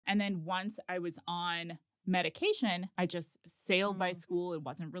And then once I was on medication, I just sailed by school. It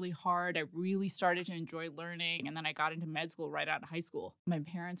wasn't really hard. I really started to enjoy learning. And then I got into med school right out of high school. My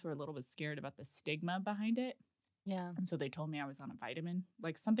parents were a little bit scared about the stigma behind it. Yeah. And so they told me I was on a vitamin,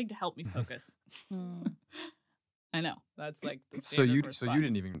 like something to help me focus. I know. That's like the standard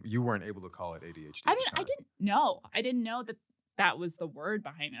response. You weren't able to call it ADHD. I mean, I didn't know. I didn't know that was the word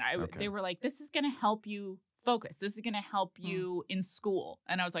behind it. They were like, this is going to help you focus. This is going to help you in school.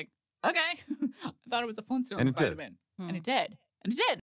 And I was like, okay. I thought it was a Flintstone vitamin. And it did. And it did.